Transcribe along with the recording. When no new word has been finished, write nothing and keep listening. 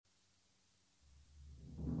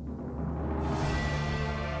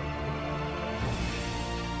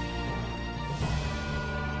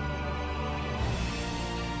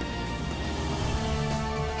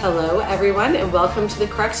Hello, everyone, and welcome to the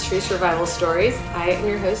Crux True Survival Stories. I am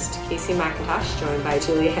your host, Casey McIntosh, joined by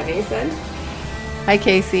Julie Henningsen. Hi,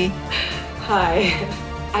 Casey. Hi.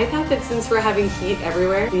 I thought that since we're having heat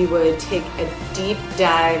everywhere, we would take a deep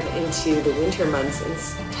dive into the winter months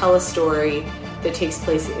and tell a story that takes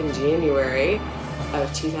place in January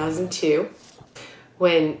of 2002,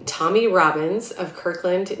 when Tommy Robbins of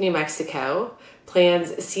Kirkland, New Mexico, plans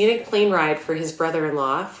a scenic plane ride for his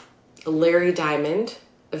brother-in-law, Larry Diamond,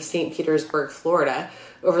 of St. Petersburg, Florida,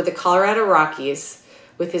 over the Colorado Rockies,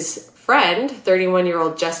 with his friend,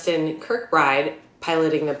 31-year-old Justin Kirkbride,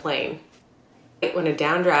 piloting the plane. When a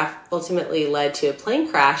downdraft ultimately led to a plane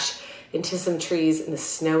crash into some trees in the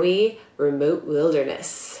snowy, remote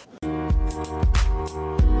wilderness.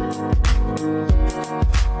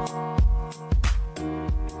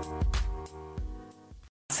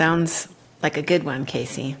 Sounds like a good one,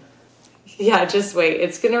 Casey. Yeah, just wait.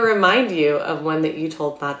 It's going to remind you of one that you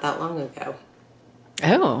told not that long ago.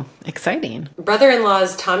 Oh, exciting.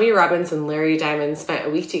 Brother-in-laws Tommy Robbins and Larry Diamond spent a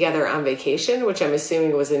week together on vacation, which I'm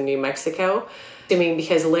assuming was in New Mexico.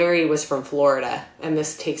 Because Larry was from Florida, and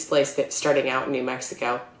this takes place starting out in New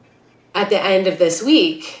Mexico. At the end of this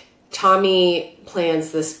week, Tommy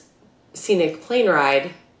plans this scenic plane ride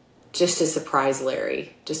just to surprise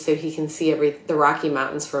Larry, just so he can see the Rocky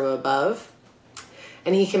Mountains from above.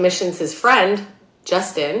 And he commissions his friend,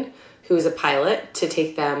 Justin, who is a pilot, to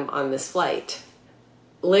take them on this flight.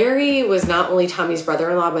 Larry was not only Tommy's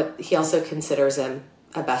brother-in-law, but he also considers him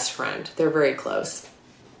a best friend. They're very close.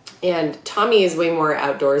 And Tommy is way more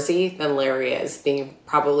outdoorsy than Larry is, being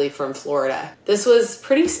probably from Florida. This was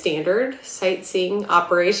pretty standard sightseeing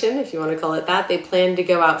operation, if you want to call it that. They planned to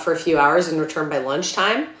go out for a few hours and return by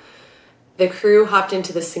lunchtime. The crew hopped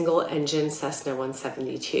into the single-engine Cessna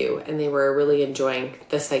 172, and they were really enjoying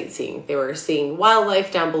the sightseeing. They were seeing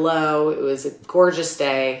wildlife down below. It was a gorgeous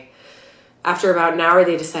day. After about an hour,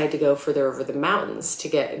 they decided to go further over the mountains to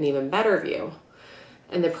get an even better view.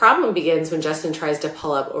 And the problem begins when Justin tries to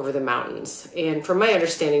pull up over the mountains. And from my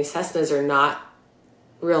understanding, Cessnas are not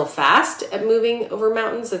real fast at moving over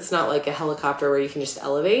mountains. It's not like a helicopter where you can just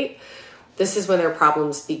elevate. This is when their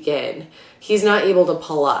problems begin. He's not able to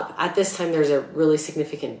pull up. At this time, there's a really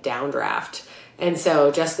significant downdraft. And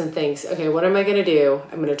so Justin thinks, okay, what am I going to do?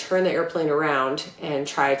 I'm going to turn the airplane around and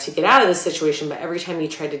try to get out of this situation. But every time he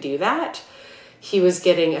tried to do that, he was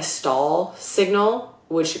getting a stall signal,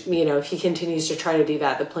 which, if he continues to try to do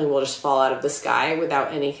that, the plane will just fall out of the sky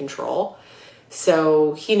without any control.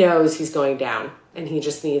 So he knows he's going down, and he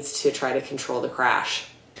just needs to try to control the crash.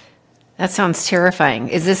 That sounds terrifying.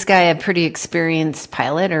 Is this guy a pretty experienced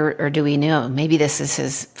pilot, or do we know? Maybe this is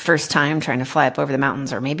his first time trying to fly up over the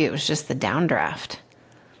mountains, or maybe it was just the downdraft.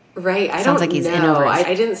 Right. I Sounds don't like he's know. in over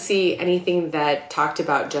I didn't see anything that talked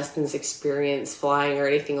about Justin's experience flying or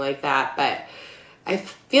anything like that, but I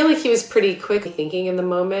feel like he was pretty quick thinking in the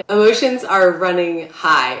moment. Emotions are running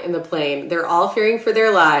high in the plane. They're all fearing for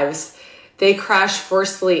their lives. They crash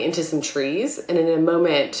forcefully into some trees, and in a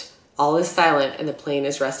moment, all is silent and the plane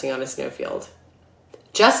is resting on a snowfield.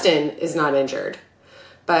 Justin is not injured,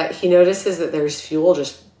 but he notices that there's fuel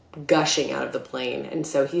just gushing out of the plane, and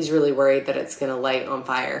so he's really worried that it's going to light on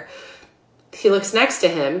fire. He looks next to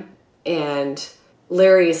him, and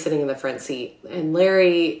Larry is sitting in the front seat, and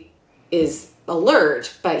Larry is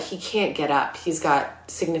alert, but he can't get up. He's got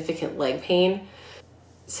significant leg pain.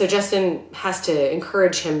 So Justin has to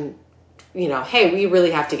encourage him, hey, we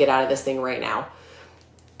really have to get out of this thing right now.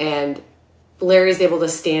 And Larry's able to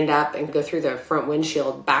stand up and go through the front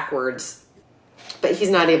windshield backwards, but he's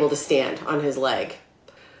not able to stand on his leg.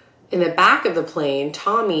 In the back of the plane,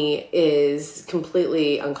 Tommy is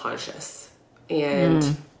completely unconscious,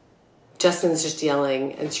 and Justin's just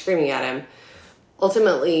yelling and screaming at him.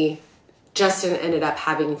 Ultimately, Justin ended up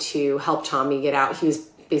having to help Tommy get out. He was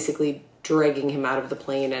basically dragging him out of the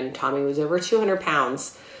plane, and Tommy was over 200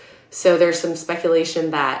 pounds. So there's some speculation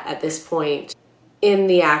that at this point, in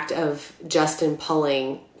the act of Justin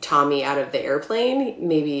pulling Tommy out of the airplane,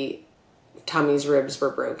 maybe Tommy's ribs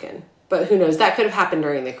were broken. But who knows? That could have happened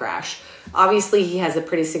during the crash. Obviously, he has a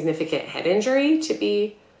pretty significant head injury to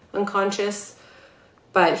be unconscious,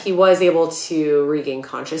 but he was able to regain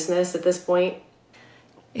consciousness at this point.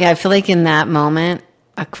 Yeah, I feel like in that moment,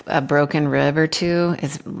 a broken rib or two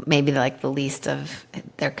is maybe like the least of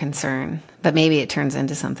their concern. But maybe it turns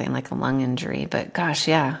into something like a lung injury. But gosh,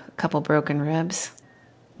 yeah, a couple broken ribs.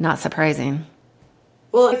 Not surprising.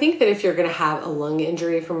 Well, I think that if you're going to have a lung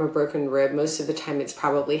injury from a broken rib, most of the time it's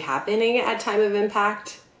probably happening at time of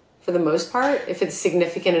impact for the most part, if it's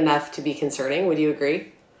significant enough to be concerning. Would you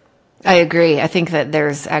agree? I agree. I think that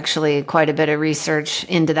there's actually quite a bit of research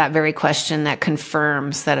into that very question that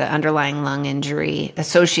confirms that an underlying lung injury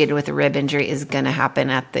associated with a rib injury is going to happen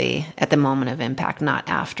at the moment of impact, not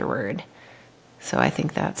afterward. So I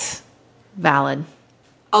think that's valid.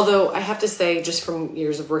 Although I have to say, just from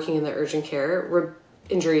years of working in the urgent care, rib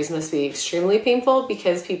injuries must be extremely painful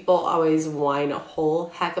because people always whine a whole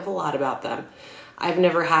heck of a lot about them. I've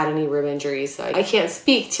never had any rib injuries, so I can't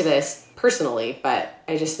speak to this personally, but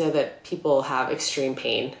I just know that people have extreme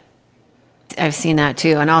pain. I've seen that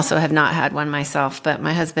too, and also have not had one myself, but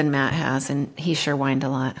my husband Matt has, and he sure whined a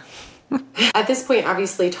lot. At this point,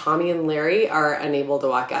 obviously, Tommy and Larry are unable to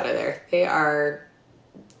walk out of there.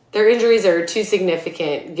 Their injuries are too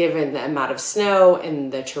significant given the amount of snow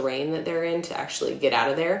and the terrain that they're in to actually get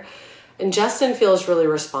out of there. And Justin feels really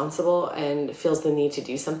responsible and feels the need to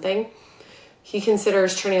do something. He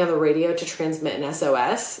considers turning on the radio to transmit an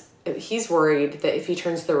SOS. He's worried that if he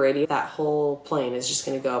turns the radio, that whole plane is just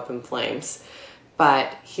going to go up in flames.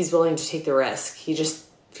 But he's willing to take the risk. He just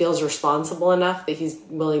feels responsible enough that he's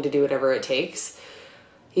willing to do whatever it takes.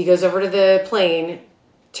 He goes over to the plane,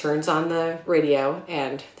 turns on the radio,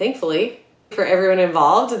 and thankfully, for everyone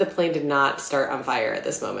involved, the plane did not start on fire at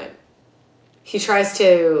this moment. He tries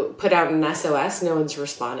to put out an SOS. No one's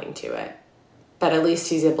responding to it. But at least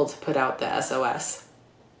he's able to put out the SOS.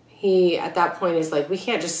 He, at that point, is like, we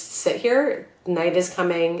can't just sit here. Night is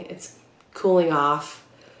coming. It's cooling off.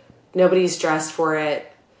 Nobody's dressed for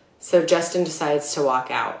it. So Justin decides to walk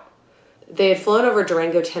out. They had flown over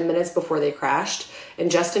Durango 10 minutes before they crashed, and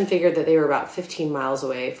Justin figured that they were about 15 miles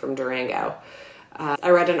away from Durango. I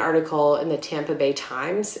read an article in the Tampa Bay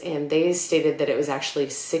Times, and they stated that it was actually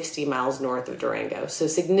 60 miles north of Durango, so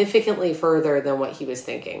significantly further than what he was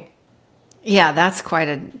thinking. Yeah, that's quite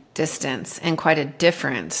a distance and quite a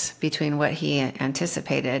difference between what he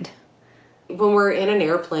anticipated. When we're in an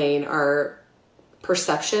airplane, our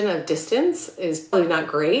perception of distance is probably not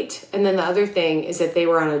great. And then the other thing is that they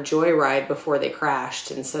were on a joyride before they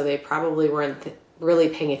crashed, and so they probably weren't really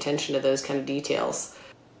paying attention to those kind of details.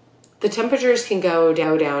 The temperatures can go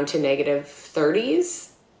down to negative 30s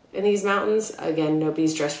in these mountains. Again,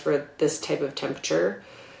 nobody's dressed for this type of temperature.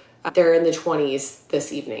 They're in the 20s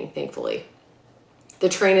this evening, thankfully. The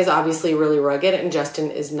terrain is obviously really rugged, and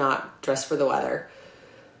Justin is not dressed for the weather.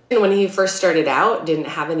 And when he first started out, didn't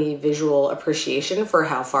have any visual appreciation for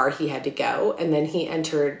how far he had to go. And then he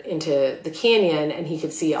entered into the canyon and he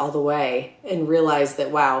could see all the way and realized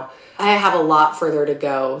that, wow, I have a lot further to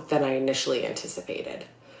go than I initially anticipated.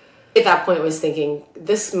 At that point was thinking,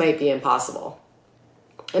 this might be impossible.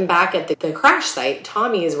 And back at the crash site,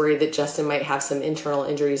 Tommy is worried that Justin might have some internal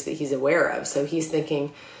injuries that he's aware of. So he's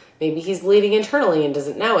thinking maybe he's bleeding internally and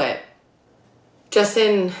doesn't know it.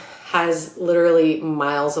 Justin has literally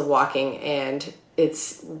miles of walking, and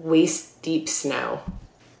it's waist deep snow.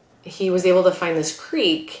 He was able to find this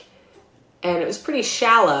creek, and it was pretty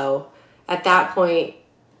shallow. At that point,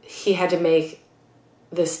 he had to make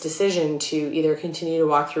this decision to either continue to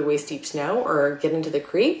walk through waist deep snow or get into the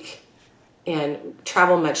creek and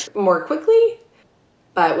travel much more quickly,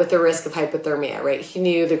 but with the risk of hypothermia, right? He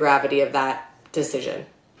knew the gravity of that decision.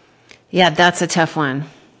 Yeah, that's a tough one.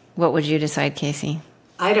 What would you decide, Casey?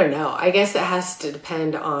 I don't know. I guess it has to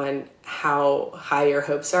depend on how high your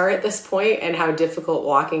hopes are at this point and how difficult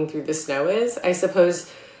walking through the snow is. I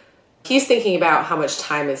suppose he's thinking about how much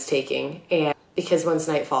time it's taking, and because once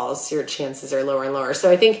night falls, your chances are lower and lower.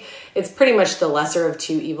 So I think it's pretty much the lesser of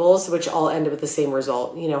two evils, which all end with the same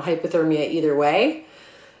result, hypothermia either way.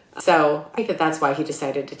 So I think that that's why he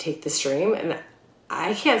decided to take the stream. And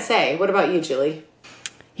I can't say. What about you, Julie?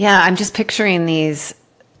 Yeah, I'm just picturing these,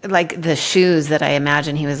 like the shoes that I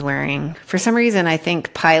imagine he was wearing. For some reason, I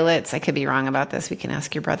think pilots, I could be wrong about this, we can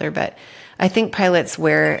ask your brother, but I think pilots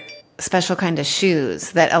wear special kind of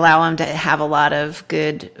shoes that allow them to have a lot of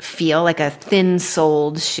good feel, like a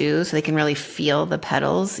thin-soled shoe, so they can really feel the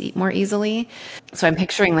pedals more easily. So I'm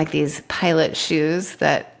picturing like these pilot shoes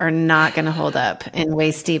that are not going to hold up in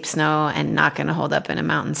waist-deep snow and not going to hold up in a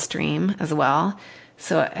mountain stream as well.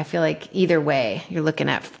 So I feel like either way, you're looking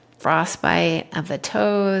at frostbite of the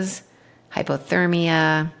toes,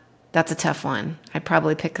 hypothermia. That's a tough one. I'd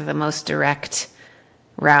probably pick the most direct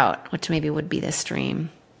route, which maybe would be the stream.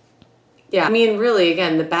 Yeah, I mean, really,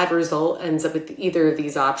 again, the bad result ends up with either of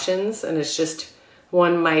these options, and it's just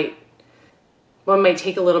one might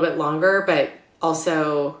take a little bit longer, but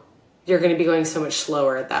also you're going to be going so much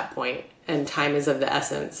slower at that point, and time is of the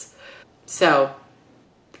essence. So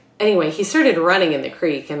anyway, he started running in the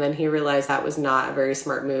creek, and then he realized that was not a very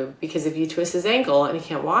smart move, because if you twist his ankle and he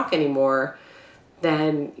can't walk anymore,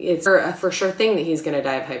 then it's a for sure thing that he's going to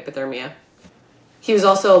die of hypothermia. He was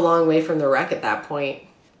also a long way from the wreck at that point.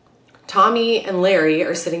 Tommy and Larry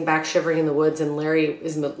are sitting back shivering in the woods, and Larry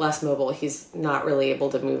is less mobile. He's not really able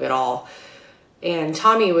to move at all. And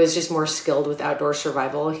Tommy was just more skilled with outdoor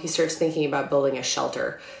survival. He starts thinking about building a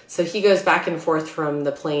shelter. So he goes back and forth from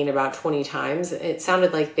the plane about 20 times. It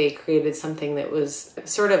sounded like they created something that was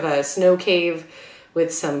sort of a snow cave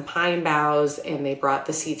with some pine boughs, and they brought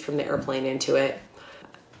the seats from the airplane into it.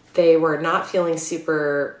 They were not feeling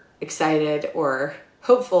super excited or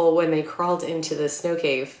hopeful when they crawled into the snow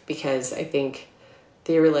cave, because I think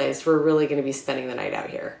they realized we're really going to be spending the night out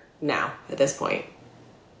here now at this point.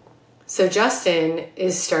 So Justin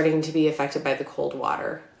is starting to be affected by the cold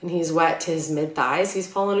water, and he's wet to his mid-thighs. He's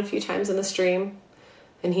fallen a few times in the stream,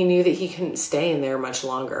 and he knew that he couldn't stay in there much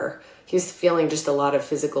longer. He was feeling just a lot of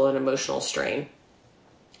physical and emotional strain.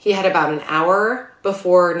 He had about an hour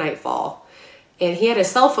before nightfall, and he had a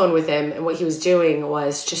cell phone with him, and what he was doing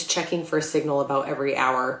was just checking for a signal about every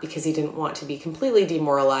hour because he didn't want to be completely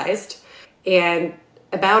demoralized. And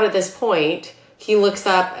about at this point, he looks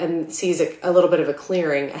up and sees a little bit of a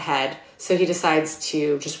clearing ahead, so he decides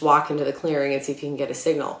to just walk into the clearing and see if he can get a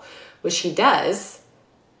signal, which he does,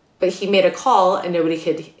 but he made a call and nobody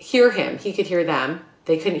could hear him. He could hear them.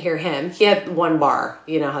 They couldn't hear him. He had one bar.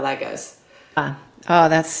 You know how that goes. Oh,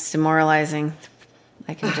 that's demoralizing.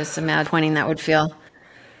 I can just imagine pointing that would feel.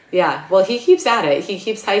 Yeah, well, he keeps at it. He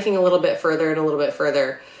keeps hiking a little bit further and a little bit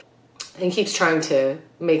further and keeps trying to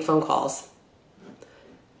make phone calls.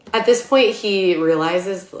 At this point, he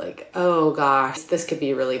realizes, like, oh gosh, this could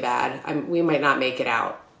be really bad. We might not make it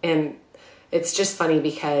out. And it's just funny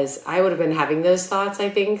because I would have been having those thoughts, I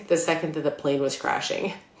think, the second that the plane was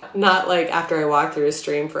crashing. Not like after I walked through a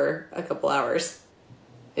stream for a couple hours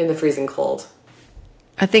in the freezing cold.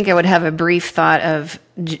 I think I would have a brief thought of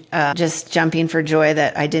just jumping for joy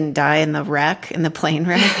that I didn't die in the plane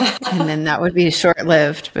wreck. And then that would be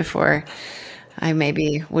short-lived before I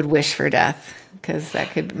maybe would wish for death, because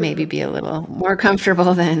that could maybe be a little more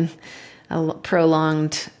comfortable than a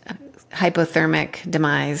prolonged hypothermic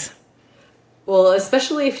demise. Well,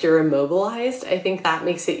 especially if you're immobilized, I think that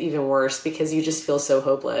makes it even worse because you just feel so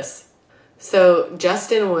hopeless. So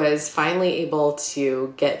Justin was finally able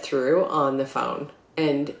to get through on the phone,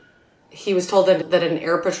 and he was told that an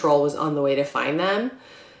air patrol was on the way to find them.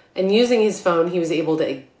 And using his phone, he was able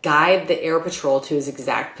to guide the air patrol to his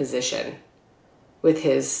exact position with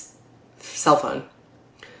his cell phone.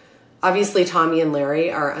 Obviously, Tommy and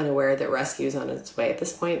Larry are unaware that rescue is on its way at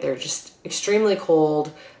this point. They're just extremely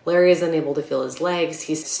cold. Larry is unable to feel his legs.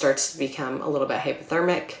 He starts to become a little bit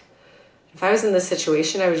hypothermic. If I was in this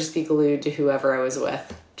situation, I would just be glued to whoever I was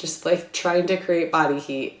with, just like trying to create body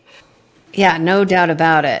heat. Yeah, no doubt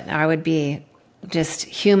about it. I would be just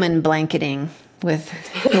human blanketing with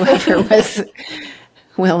whoever was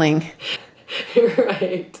willing.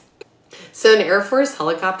 Right. So an Air Force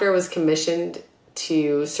helicopter was commissioned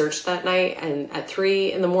to search that night, and at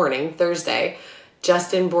 3 a.m, Thursday,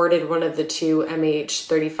 Justin boarded one of the two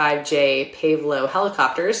MH-35J Pavelo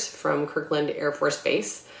helicopters from Kirkland Air Force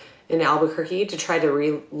Base in Albuquerque to try to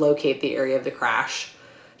relocate the area of the crash.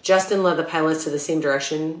 Justin led the pilots to the same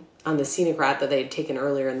direction on the scenic route that they had taken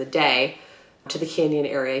earlier in the day to the canyon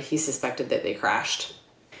area he suspected that they crashed.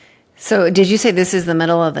 So did you say this is the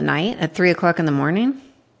middle of the night at 3 o'clock in the morning?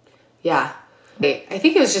 Yeah. I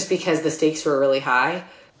think it was just because the stakes were really high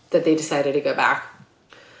that they decided to go back.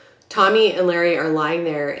 Tommy and Larry are lying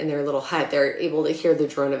there in their little hut. They're able to hear the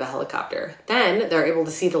drone of a helicopter. Then they're able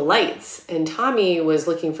to see the lights. And Tommy was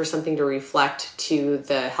looking for something to reflect to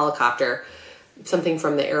the helicopter, something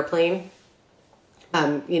from the airplane.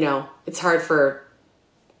 It's hard for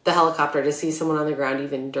the helicopter to see someone on the ground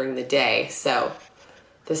even during the day. So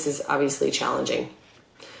this is obviously challenging.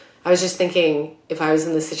 I was just thinking, if I was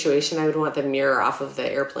in this situation, I would want the mirror off of the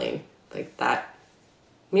airplane. Like that.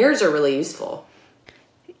 Mirrors are really useful.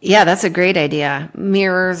 Yeah, that's a great idea.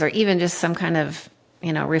 Mirrors, or even just some kind of,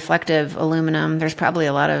 reflective aluminum. There's probably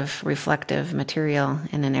a lot of reflective material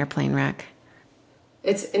in an airplane wreck.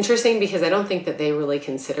 It's interesting because I don't think that they really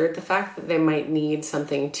considered the fact that they might need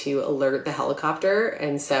something to alert the helicopter.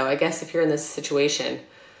 And so I guess if you're in this situation,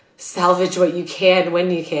 salvage what you can when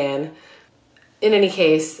you can. In any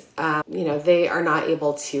case, they are not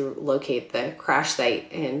able to locate the crash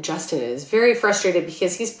site, and Justin is very frustrated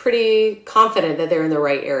because he's pretty confident that they're in the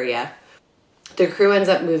right area. The crew ends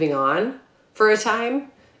up moving on for a time,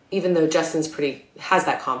 even though Justin's has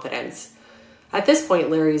that confidence. At this point,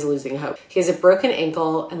 Larry's losing hope. He has a broken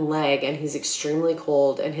ankle and leg, and he's extremely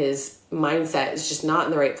cold, and his mindset is just not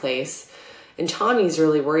in the right place. And Tommy's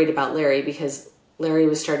really worried about Larry because Larry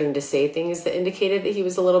was starting to say things that indicated that he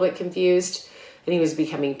was a little bit confused, and he was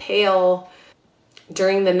becoming pale.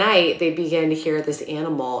 During the night, they began to hear this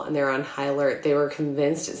animal, and they're on high alert. They were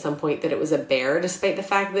convinced at some point that it was a bear, despite the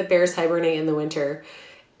fact that bears hibernate in the winter.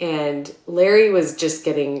 And Larry was just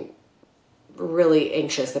getting really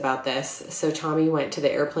anxious about this. So Tommy went to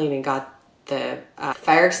the airplane and got the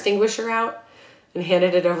fire extinguisher out and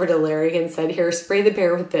handed it over to Larry and said, "Here, spray the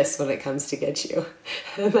bear with this when it comes to get you."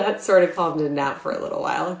 And that sort of calmed him down for a little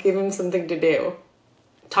while, gave him something to do.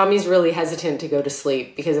 Tommy's really hesitant to go to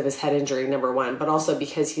sleep because of his head injury, number one, but also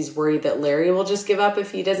because he's worried that Larry will just give up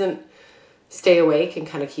if he doesn't stay awake and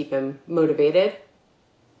kind of keep him motivated.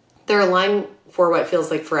 They're lying for what feels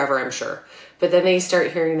like forever, I'm sure. But then they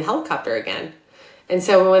start hearing the helicopter again. And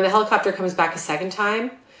so when the helicopter comes back a second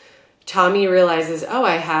time, Tommy realizes, oh,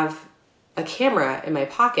 I have a camera in my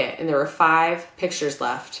pocket, and there were 5 pictures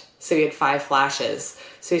left. So he had 5 flashes.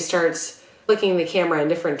 So he starts flicking the camera in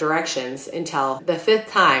different directions until the 5th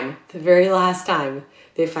time, the very last time,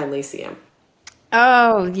 they finally see him.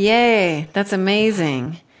 Oh, yay. That's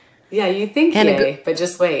amazing. Yeah, you think yay, but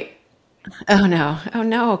just wait. Oh, no. Oh,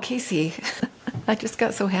 no, Casey. I just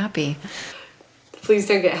got so happy. Please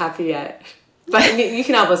don't get happy yet. But you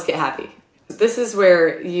can almost get happy. This is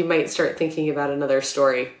where you might start thinking about another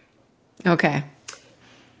story. Okay.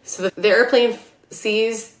 So the airplane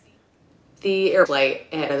sees the air flight,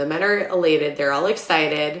 and the men are elated. They're all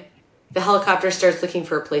excited. The helicopter starts looking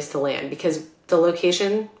for a place to land because the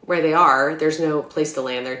location where they are, there's no place to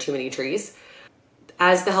land. There are too many trees.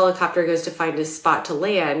 As the helicopter goes to find a spot to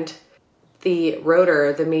land, the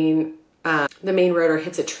rotor, the main rotor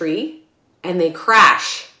hits a tree, and they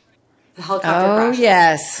crash. The helicopter crashes. Oh,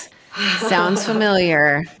 yes. Sounds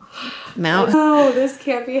familiar. Oh, this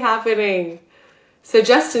can't be happening. So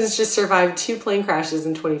Justin's just survived 2 plane crashes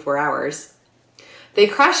in 24 hours. They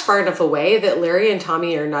crashed far enough away that Larry and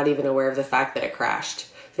Tommy are not even aware of the fact that it crashed.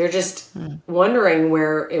 They're just wondering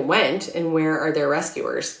where it went and where are their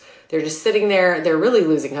rescuers. They're just sitting there. They're really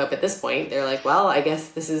losing hope at this point. They're like, well, I guess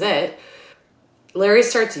this is it. Larry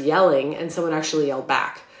starts yelling, and someone actually yelled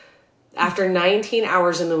back. After 19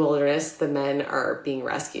 hours in the wilderness, the men are being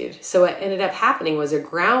rescued. So what ended up happening was a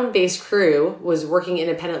ground-based crew was working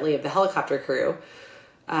independently of the helicopter crew.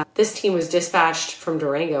 This team was dispatched from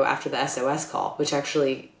Durango after the SOS call, which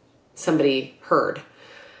actually somebody heard.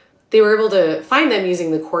 They were able to find them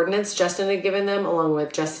using the coordinates Justin had given them, along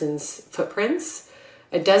with Justin's footprints.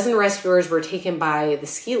 A dozen rescuers were taken by the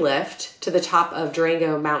ski lift to the top of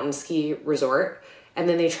Durango Mountain Ski Resort, and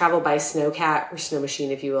then they traveled by snowcat, or snow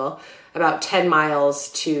machine, if you will, about 10 miles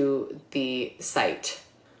to the site.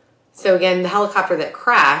 So again, the helicopter that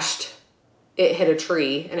crashed, it hit a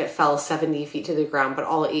tree and it fell 70 feet to the ground, but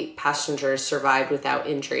all 8 passengers survived without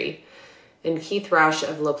injury. And Keith Rausch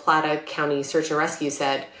of La Plata County Search and Rescue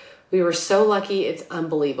said, "We were so lucky, it's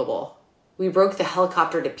unbelievable. We broke the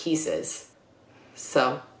helicopter to pieces."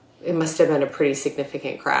 So it must have been a pretty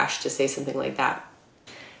significant crash to say something like that.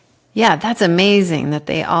 Yeah, that's amazing that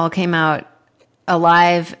they all came out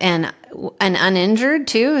alive and uninjured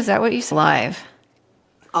too. Is that what you said? Alive.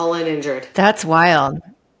 All uninjured. That's wild.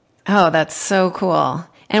 Oh, that's so cool.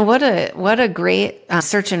 And what a great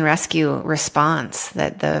search and rescue response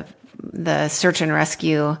that the search and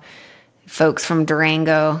rescue folks from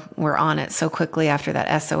Durango were on it so quickly after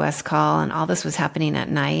that SOS call, and all this was happening at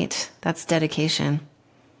night. That's dedication.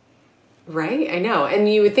 Right? I know.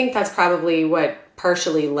 And you would think that's probably what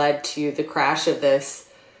partially led to the crash of this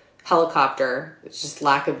helicopter. It's just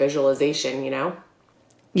lack of visualization, you know?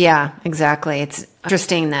 Yeah, exactly. It's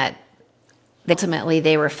interesting that ultimately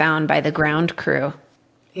they were found by the ground crew.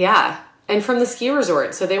 Yeah. And from the ski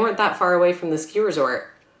resort. So they weren't that far away from the ski resort.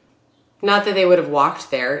 Not that they would have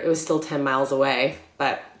walked there. It was still 10 miles away,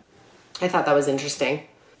 but I thought that was interesting.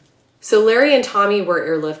 So Larry and Tommy were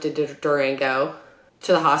airlifted to Durango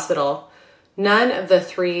to the hospital. None of the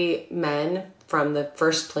 3 men from the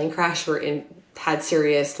first plane crash had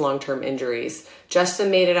serious long-term injuries.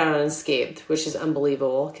 Justin made it out unscathed, which is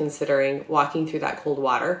unbelievable considering walking through that cold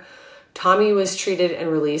water. Tommy was treated and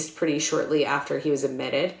released pretty shortly after he was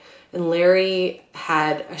admitted. And Larry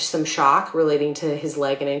had some shock relating to his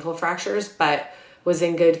leg and ankle fractures, but was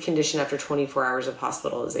in good condition after 24 hours of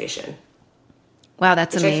hospitalization. Wow,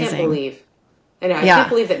 that's amazing. I can't believe. I know. I can't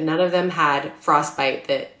believe that none of them had frostbite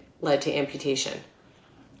that led to amputation.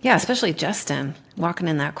 Yeah, especially Justin, walking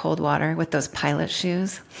in that cold water with those pilot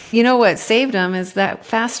shoes. You know what saved them is that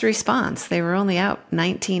fast response. They were only out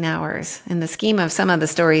 19 hours. In the scheme of some of the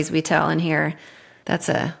stories we tell in here, that's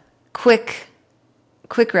a quick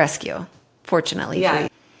rescue, fortunately. Yeah,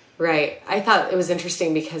 right. I thought it was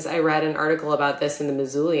interesting because I read an article about this in the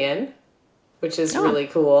Missoulian, which is really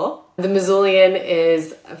cool. The Missoulian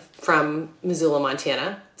is from Missoula,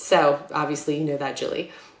 Montana. So obviously you know that,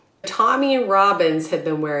 Julie. Tommy Robbins had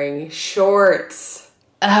been wearing shorts.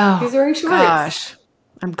 Oh, He's wearing shorts. gosh.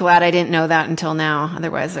 I'm glad I didn't know that until now.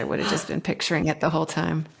 Otherwise, I would have just been picturing it the whole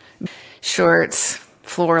time. Shorts,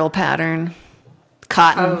 floral pattern,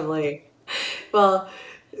 cotton. Probably. Well,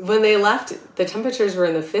 when they left, the temperatures were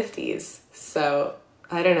in the 50s. So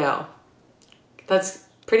I don't know. That's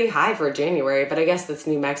pretty high for January, but I guess that's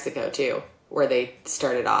New Mexico too, where they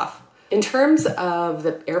started off. In terms of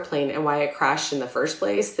the airplane and why it crashed in the first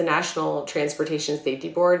place, the National Transportation Safety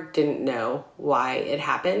Board didn't know why it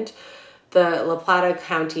happened. The La Plata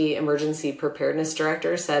County Emergency Preparedness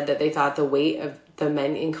Director said that they thought the weight of the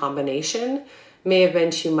men in combination may have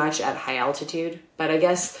been too much at high altitude. But I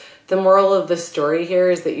guess the moral of the story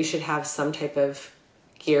here is that you should have some type of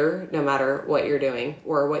gear no matter what you're doing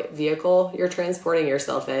or what vehicle you're transporting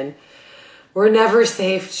yourself in. We're never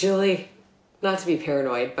safe, Julie. Not to be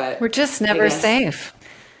paranoid, but we're just never safe.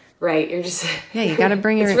 Right. You're just, yeah, you got to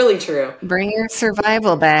bring it's really true. Bring your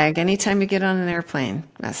survival bag anytime you get on an airplane.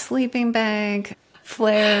 A sleeping bag,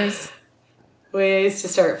 flares, ways to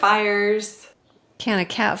start fires, can of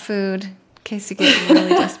cat food in case you get really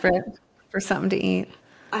desperate for something to eat.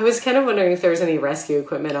 I was kind of wondering if there was any rescue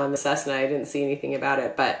equipment on the Cessna. I didn't see anything about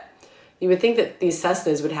it, but you would think that these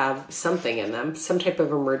Cessnas would have something in them, some type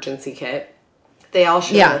of emergency kit. They all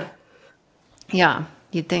should. Yeah,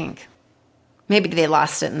 you'd think. Maybe they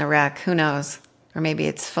lost it in the wreck. Who knows? Or maybe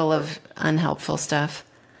it's full of unhelpful stuff,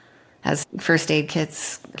 as first aid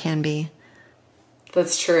kits can be.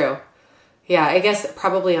 That's true. Yeah, I guess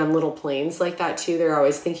probably on little planes like that too, they're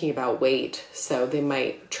always thinking about weight, so they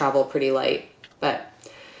might travel pretty light. But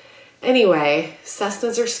anyway,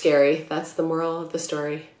 Cessnas are scary. That's the moral of the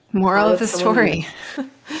story. Moral of the story.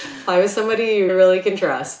 Fly with somebody you really can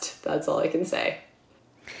trust. That's all I can say.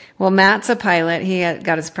 Well, Matt's a pilot. He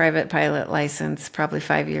got his private pilot license probably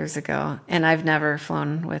 5 years ago, and I've never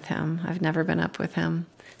flown with him. I've never been up with him.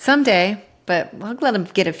 Someday, but I'll let him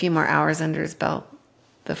get a few more hours under his belt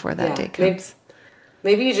before that day comes.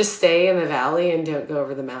 Maybe you just stay in the valley and don't go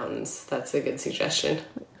over the mountains. That's a good suggestion.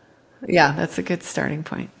 Yeah, that's a good starting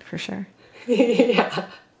point for sure. Yeah.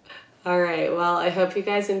 All right. Well, I hope you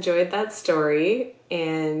guys enjoyed that story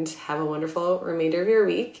and have a wonderful remainder of your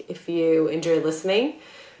week. If you enjoyed listening,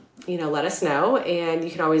 let us know. And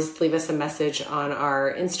you can always leave us a message on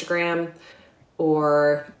our Instagram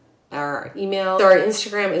or our email. So our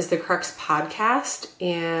Instagram is The Crux Podcast,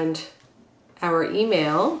 and our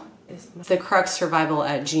email is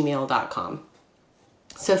thecruxsurvival@gmail.com.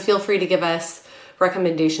 So feel free to give us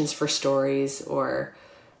recommendations for stories or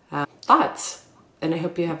thoughts. And I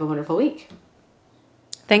hope you have a wonderful week.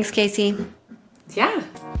 Thanks, Casey. Yeah.